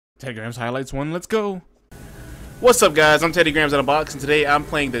T3DD3GRAMZ highlights 1, let's go! What's up guys, I'm T3DD3GRAMZ in a box, and today I'm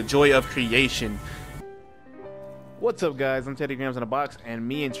playing The Joy of Creation. What's up guys, I'm T3DD3GRAMZ in a box, and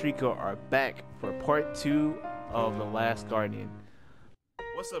me and Trico are back for part 2 of The Last Guardian.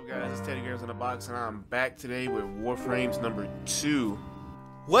 What's up guys, it's T3DD3GRAMZ in a box, and I'm back today with Warframes number 2.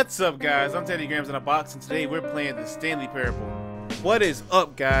 What's up guys, I'm T3DD3GRAMZ in a box, and today we're playing the Stanley Parable. What is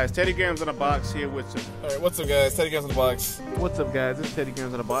up guys, T3DD3GRAMZ in a box here with some... Alright, what's up guys, T3DD3GRAMZ in the box. What's up guys, it's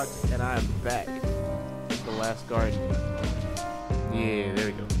T3DD3GRAMZ in a box, and I'm back with The Last Guardian. Yeah, there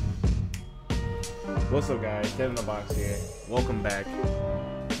we go. What's up guys, Ted in the box here. Welcome back.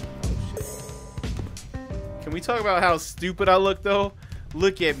 Oh shit. Can we talk about how stupid I look though?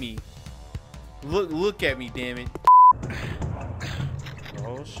 Look at me. Look at me, damn it.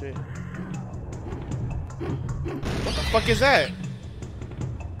 Oh shit. What the fuck is that?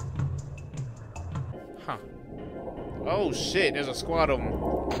 Huh. Oh shit, there's a squad of them.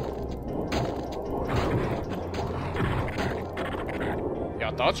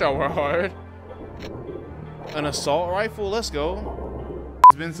 Y'all thought y'all were hard. An assault rifle, let's go.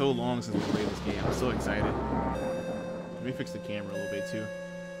 It's been so long since we played this game. I'm so excited. Let me fix the camera a little bit too.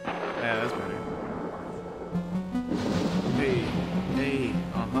 Yeah, that's better. Hey, hey,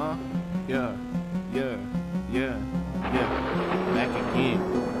 yeah, back again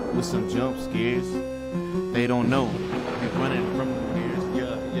with some jump scares. They don't know. They're running from the fears.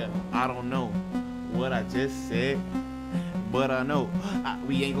 Yeah. I don't know what I just said, but I know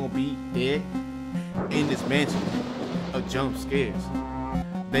we ain't gonna be dead in this mansion of jump scares.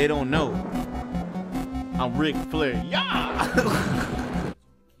 They don't know I'm Ric Flair. Yeah.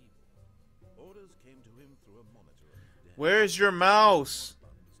 Where's your mouse?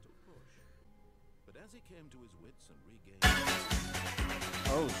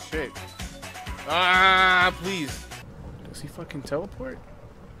 Oh shit. Ah, please. Does he fucking teleport?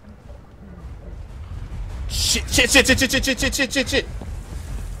 Shit.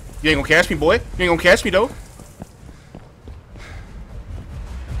 You ain't gonna catch me, boy. You ain't gonna catch me, though.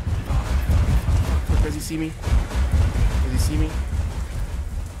 Does he see me? Does he see me?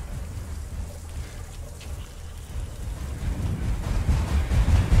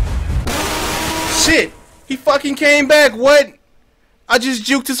 Shit! He fucking came back. What? I just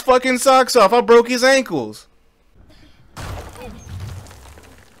juked his fucking socks off. I broke his ankles.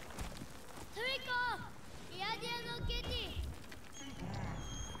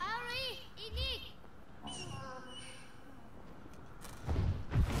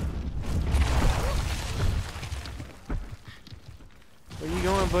 Where you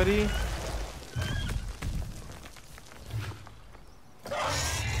going, buddy?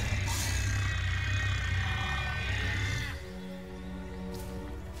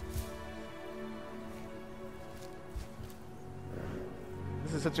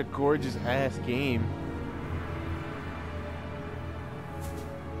 This is such a gorgeous ass game.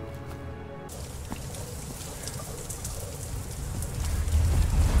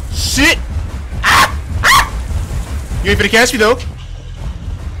 Shit! You ain't finna catch me though.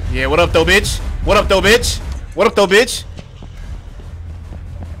 Yeah, what up though, bitch? What up though, bitch? What up though, bitch?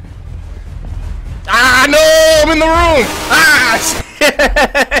 Ah, no! I'm in the room! Ah, shit!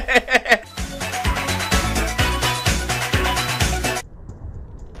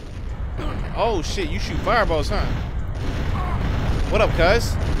 Oh, shit, you shoot fireballs, huh? What up,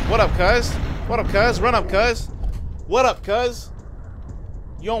 cuz? What up, cuz? What up, cuz? Run up, cuz? What up, cuz?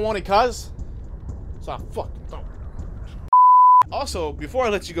 You don't want it, cuz? So I fucking don't. Also, before I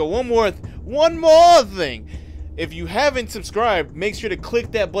let you go, one more thing. If you haven't subscribed, make sure to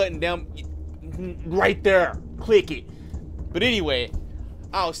click that button down right there. Click it. But anyway,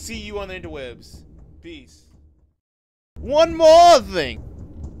 I'll see you on the interwebs. Peace. One more thing.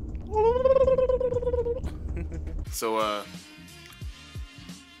 So,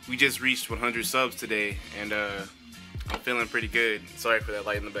 we just reached 100 subs today, and I'm feeling pretty good. Sorry for that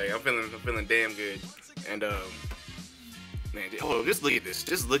light in the bag. I'm feeling damn good. And man, oh, just look at this.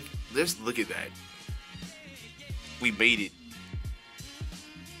 Just look at that. We made it.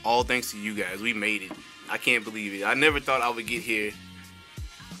 All thanks to you guys. We made it. I can't believe it. I never thought I would get here.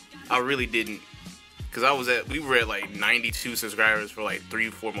 I really didn't. Cause we were at like 92 subscribers for like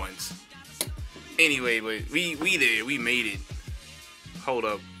 3-4 months. Anyway, but we there. We made it. Hold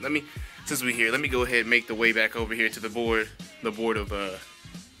up. Since we're here, let me go ahead and make the way back over here to the board of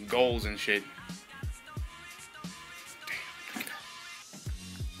goals and shit.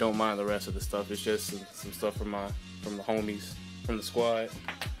 Don't mind the rest of the stuff. It's just some stuff from the homies, from the squad.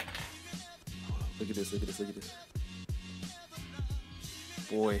 Look at this.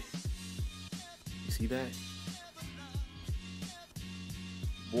 Boy. You see that?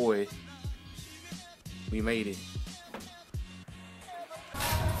 boy, we made it.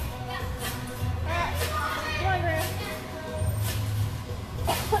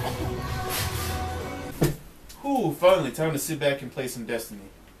 Whew, finally, time to sit back and play some Destiny.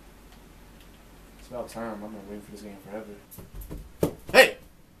 It's about time. I've been waiting for this game forever. Hey!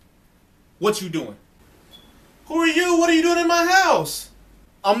 What you doing? Who are you? What are you doing in my house?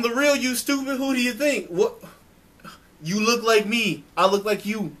 I'm the real you, stupid. Who do you think? What? You look like me. I look like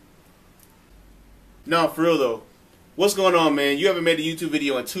you. No, for real though. What's going on, man? You haven't made a YouTube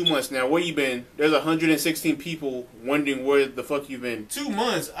video in 2 months now. Where you been? There's 116 people wondering where the fuck you been. 2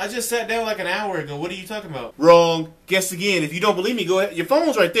 months? I just sat down like an hour ago. What are you talking about? Wrong. Guess again. If you don't believe me, go ahead. Your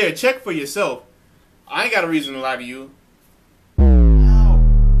phone's right there. Check for yourself. I ain't got a reason to lie to you. How?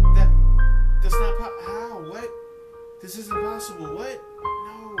 That's not how? What? This isn't possible. What?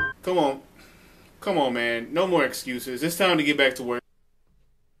 No. Come on. Come on, man. No more excuses. It's time to get back to work.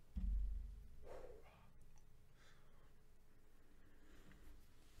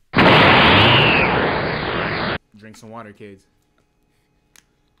 Drink some water, kids.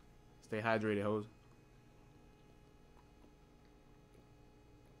 Stay hydrated, hoes.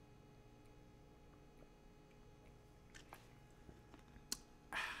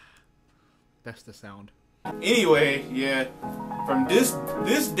 That's the sound. Anyway, yeah. From this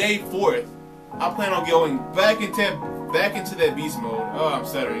day forth, I plan on going back into that beast mode. Oh, I'm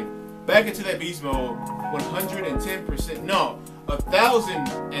stuttering. Back into that beast mode 110%. No,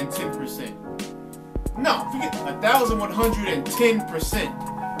 1,010%. No, forget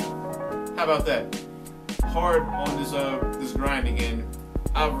 1,110%. How about that? Hard on this grind again.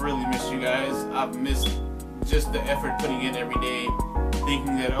 I've really missed you guys. I've missed just the effort putting in every day,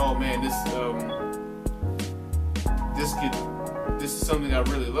 thinking that, oh man, this is something I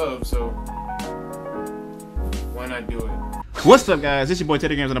really love, so why not do it? What's up, guys? It's your boy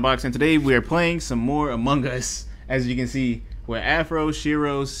T3DD3GRAMZ in the box, and today we are playing some more Among Us. As you can see, we're Afro,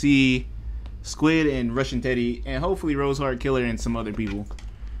 Shiro, C, Squid, and Russian Teddy, and hopefully Roseheart Killer and some other people.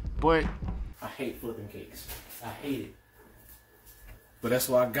 But I hate flipping cakes. I hate it. But that's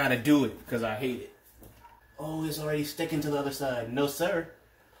why I gotta do it, because I hate it. Oh, it's already sticking to the other side. No, sir.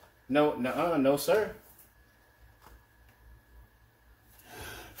 No, no, sir.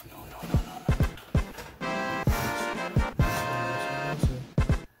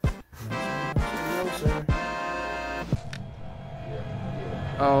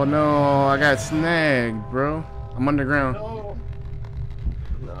 Oh no, I got snagged, bro. I'm underground. No,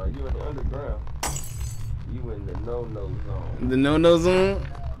 you in the underground. You in the no-no zone. The no-no zone?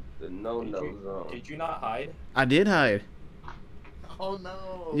 The no-no zone. Did you not hide? I did hide. Oh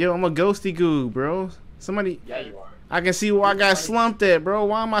no. Yo, I'm a ghosty goo, bro. Somebody. Yeah, you are. I can see where I got slumped at, bro.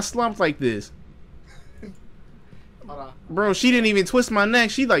 Why am I slumped like this? Bro, she didn't even twist my neck.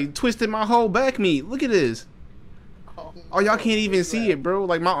 She like twisted my whole back meat. Look at this. Oh, y'all can't even see it, bro.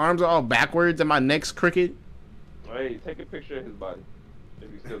 Like, my arms are all backwards and my neck's crooked. Hey, take a picture of his body.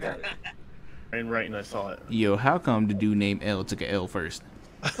 If you still got it. And right, and I saw it. Yo, how come the dude named L took a L first?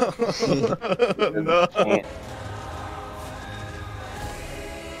 No.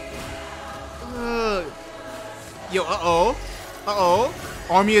 Yo, uh-oh.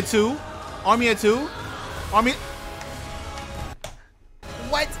 Army of two. Army of two. Army.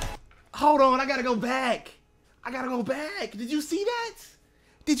 What? Hold on, I gotta go back. Did you see that?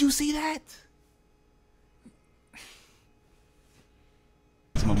 Did you see that?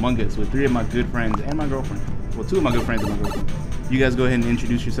 Some Among Us with 3 of my good friends and my girlfriend. Well, 2 of my good friends and my girlfriend. You guys go ahead and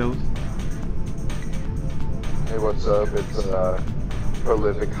introduce yourselves. Hey, what's up? It's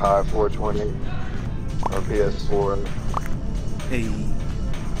Prolific High 420 on PS4. Hey.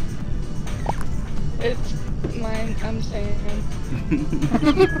 It's mine. I'm saying.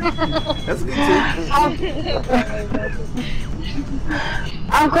 That's good too.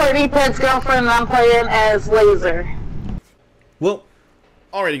 I'm Courtney Pet's girlfriend, and I'm playing as Laser. Well,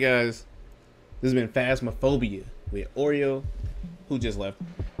 alrighty guys, this has been Phasmophobia with Oreo, who just left,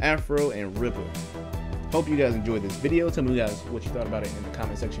 Afro, and Ripple. Hope you guys enjoyed this video. Tell me guys what you thought about it in the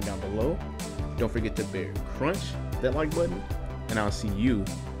comment section down below. Don't forget to crunch that like button, and I'll see you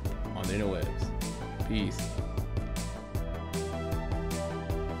on the interwebs. Peace.